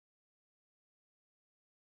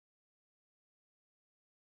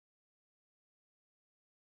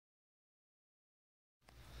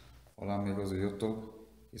Hola amigos de YouTube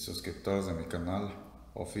y suscriptores de mi canal,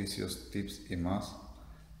 oficios, tips y más.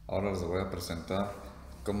 Ahora les voy a presentar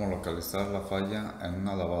cómo localizar la falla en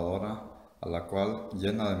una lavadora a la cual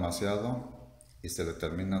llena demasiado y se le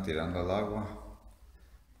termina tirando el agua.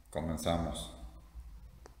 Comenzamos.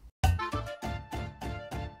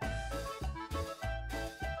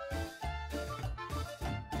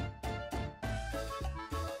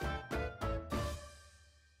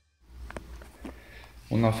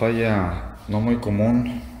 Una falla no muy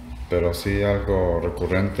común, pero sí algo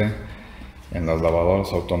recurrente en las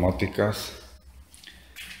lavadoras automáticas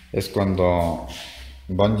es cuando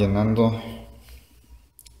van llenando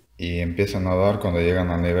y empiezan a dar cuando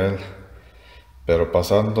llegan al nivel, pero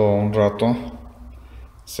pasando un rato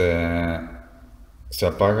se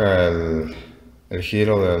apaga el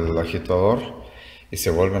giro del agitador y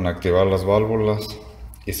se vuelven a activar las válvulas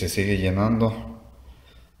y se sigue llenando.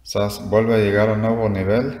 Vuelve a llegar al nuevo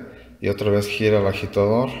nivel y otra vez gira el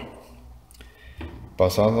agitador.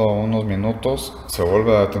 Pasado unos minutos se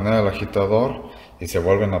vuelve a detener el agitador y se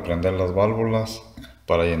vuelven a prender las válvulas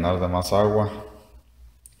para llenar de más agua.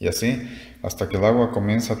 Y así hasta que el agua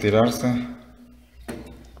comienza a tirarse.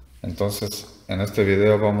 Entonces en este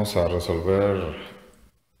video vamos a resolver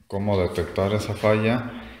cómo detectar esa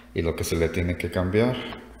falla y lo que se le tiene que cambiar.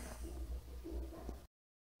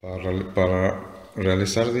 Para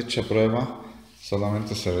realizar dicha prueba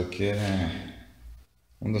solamente se requiere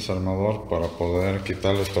un desarmador para poder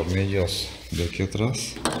quitar los tornillos de aquí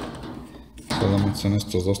atrás. Solamente son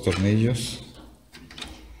estos dos tornillos,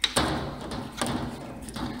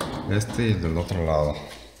 este y el del otro lado.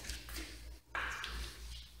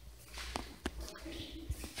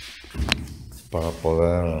 Para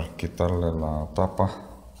poder quitarle la tapa.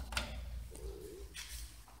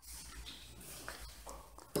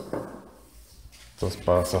 Entonces,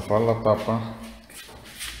 para zafar la tapa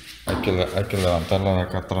hay que levantarla de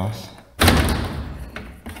acá atrás,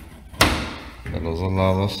 de los dos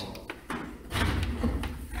lados,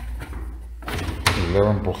 y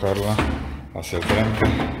luego empujarla hacia el frente,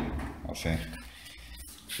 así.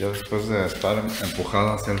 Ya después de estar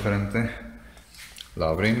empujada hacia el frente, la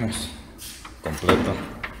abrimos completa.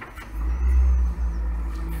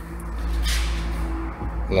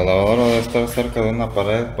 La lavadora debe estar cerca de una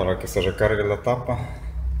pared para que se recargue la tapa.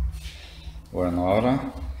 Bueno,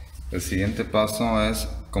 ahora el siguiente paso es,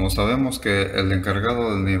 como sabemos que el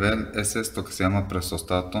encargado del nivel es esto que se llama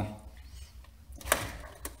presostato,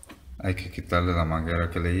 hay que quitarle la manguera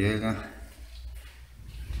que le llega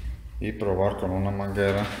y probar con una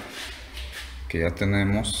manguera que ya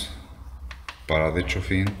tenemos para dicho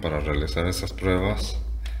fin, para realizar esas pruebas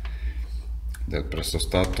del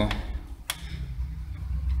presostato.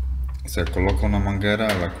 Se coloca una manguera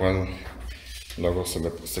a la cual luego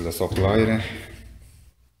se le sopla aire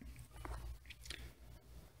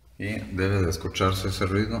y debe de escucharse ese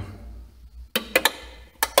ruido.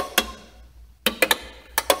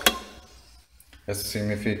 Eso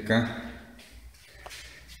significa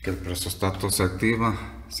que el presostato se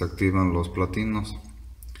activan los platinos.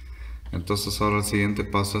 Entonces ahora el siguiente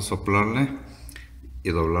paso es soplarle y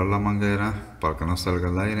doblar la manguera para que no salga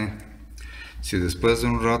el aire. Si después de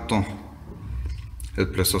un rato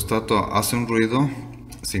el presostato hace un ruido,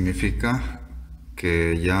 significa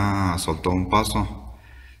que ya soltó un paso.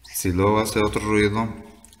 Si luego hace otro ruido,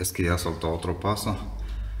 es que ya soltó otro paso.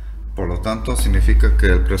 Por lo tanto, significa que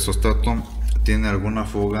el presostato tiene alguna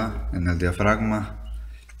fuga en el diafragma.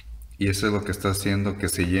 Y eso es lo que está haciendo que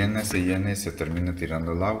se llene y se termine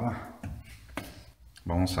tirando el agua.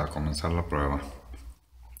 Vamos a comenzar la prueba.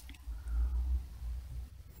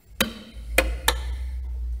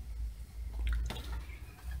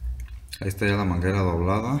 Ahí está ya la manguera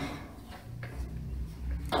doblada.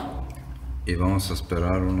 Y vamos a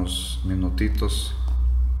esperar unos minutitos.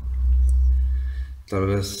 Tal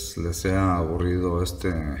vez les sea aburrido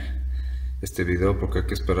este video porque hay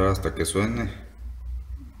que esperar hasta que suene.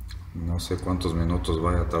 No sé cuántos minutos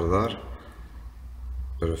vaya a tardar,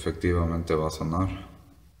 pero efectivamente va a sonar.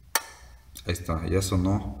 Ahí está, ya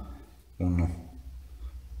sonó uno.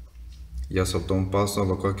 Ya soltó un paso,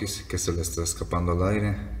 lo cual quiere decir que se le está escapando el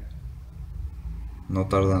aire. No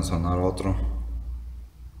tarda en sonar otro.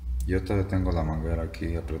 Yo todavía tengo la manguera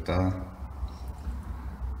aquí apretada.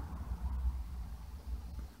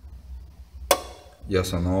 Ya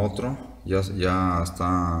sonó otro, ya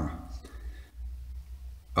está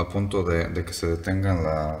a punto de que se detengan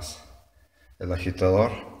el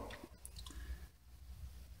agitador.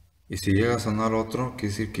 Y si llega a sonar otro,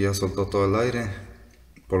 quiere decir que ya soltó todo el aire.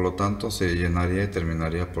 Por lo tanto se llenaría y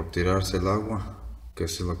terminaría por tirarse el agua, que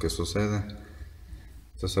es lo que sucede.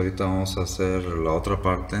 Entonces ahorita vamos a hacer la otra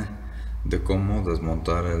parte de cómo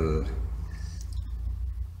desmontar el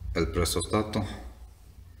presostato.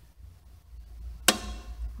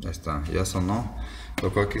 Ahí está, ya sonó,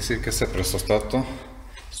 lo cual quiere decir que ese presostato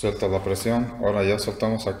suelta la presión. Ahora ya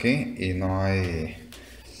soltamos aquí y no hay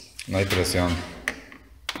presión.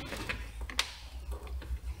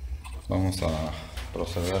 Vamos a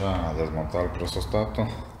proceder a desmontar el presostato.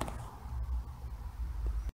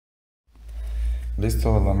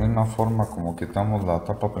 Listo, de la misma forma como quitamos la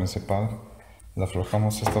tapa principal, le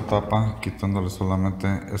aflojamos esta tapa quitándole solamente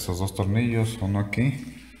esos dos tornillos, uno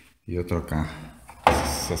aquí y otro acá.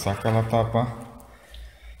 Se saca la tapa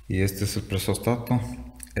y este es el presostato,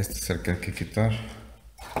 este es el que hay que quitar.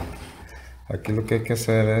 Aquí lo que hay que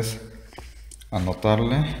hacer es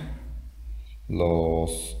anotarle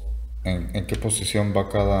en qué posición va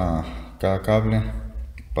cada cable,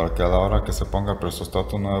 para que a la hora que se ponga el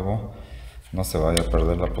presostato nuevo no se vaya a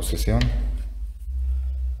perder la posición.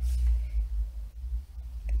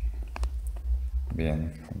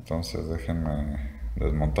 Bien, entonces déjenme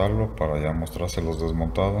desmontarlo para ya mostrárselos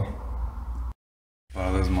desmontado.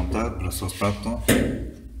 Para desmontar el presostato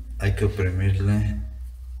hay que oprimirle,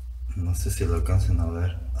 no sé si lo alcancen a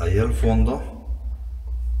ver, ahí al fondo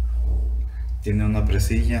tiene una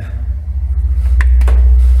presilla,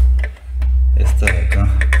 esta de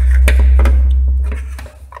acá,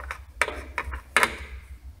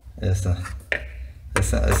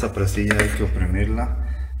 esa presilla hay que oprimirla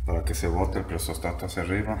para que se bote el presostato hacia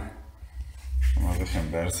arriba. Vamos a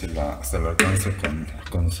dejen ver si se la alcanza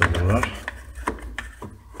con el celular.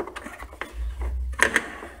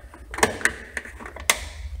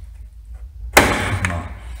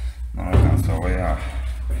 No lo alcanzo, voy a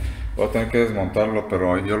tener que desmontarlo,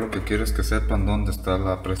 pero yo lo que quiero es que sepan dónde está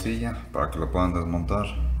la presilla para que lo puedan desmontar.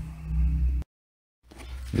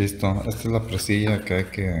 Listo, esta es la presilla que hay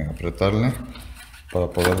que apretarle para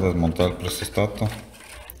poder desmontar el presostato.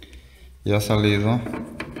 Ya ha salido,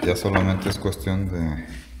 ya solamente es cuestión de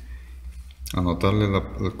anotarle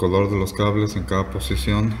el color de los cables en cada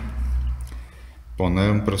posición,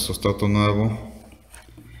 poner un presostato nuevo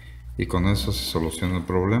y con eso se soluciona el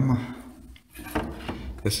problema.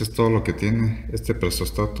 Eso es todo lo que tiene este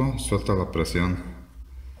presostato, suelta la presión.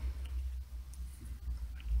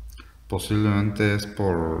 Posiblemente es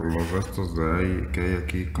por los restos de aire que hay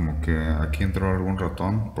aquí, como que aquí entró algún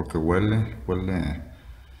ratón, porque huele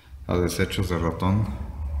a desechos de ratón.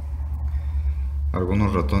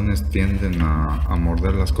 Algunos ratones tienden a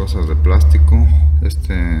morder las cosas de plástico.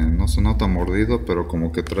 Este no se nota mordido, pero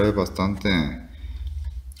como que trae bastante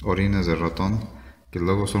orines de ratón, que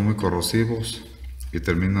luego son muy corrosivos y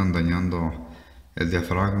terminan dañando el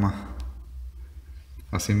diafragma.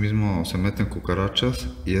 Asimismo se meten cucarachas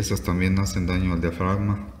y esas también hacen daño al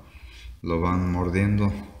diafragma, lo van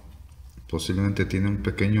mordiendo. Posiblemente tiene un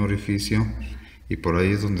pequeño orificio y por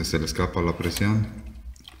ahí es donde se le escapa la presión.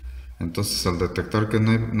 Entonces al detectar que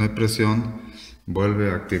no hay presión,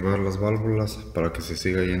 vuelve a activar las válvulas para que se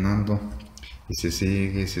siga llenando y se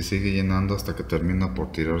sigue llenando hasta que termina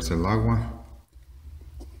por tirarse el agua.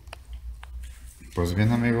 Pues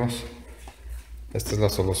bien amigos, esta es la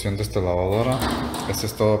solución de esta lavadora. Eso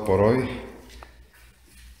es todo por hoy.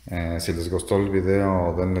 Si les gustó el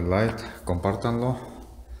video, denle like, compártanlo,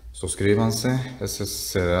 suscríbanse. Eso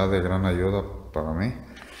será de gran ayuda para mí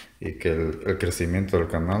y que el crecimiento del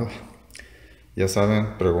canal. Ya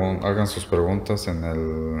saben, hagan sus preguntas en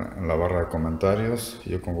la barra de comentarios.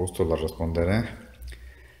 Yo con gusto las responderé.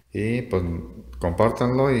 Y pues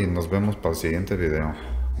compártanlo y nos vemos para el siguiente video.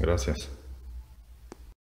 Gracias.